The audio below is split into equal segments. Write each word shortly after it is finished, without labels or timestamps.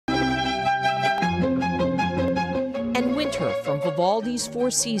and Winter from Vivaldi's Four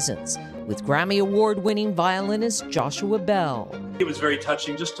Seasons with Grammy Award-winning violinist Joshua Bell. It was very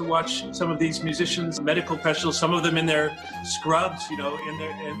touching just to watch some of these musicians, medical professionals, some of them in their scrubs, you know,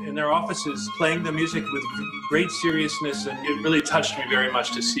 in their offices, playing the music with great seriousness, and it really touched me very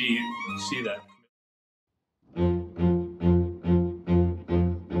much to see that.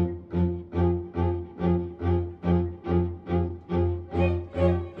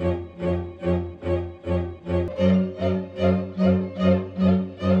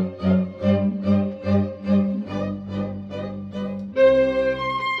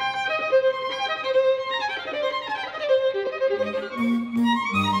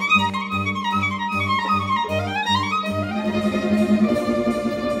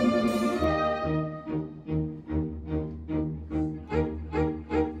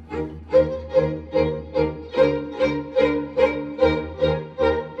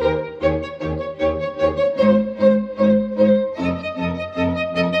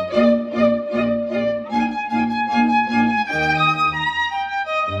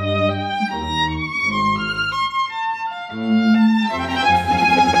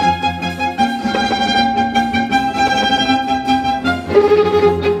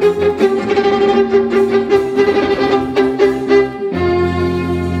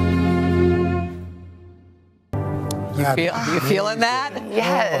 Are you feeling that?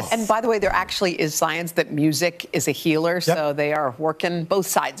 Yes. And by the way, there actually is science that music is a healer, so they are working both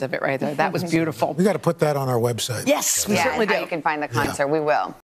sides of it right there. That was beautiful. We got to put that on our website. Yes, we certainly do. You can find the concert. We will.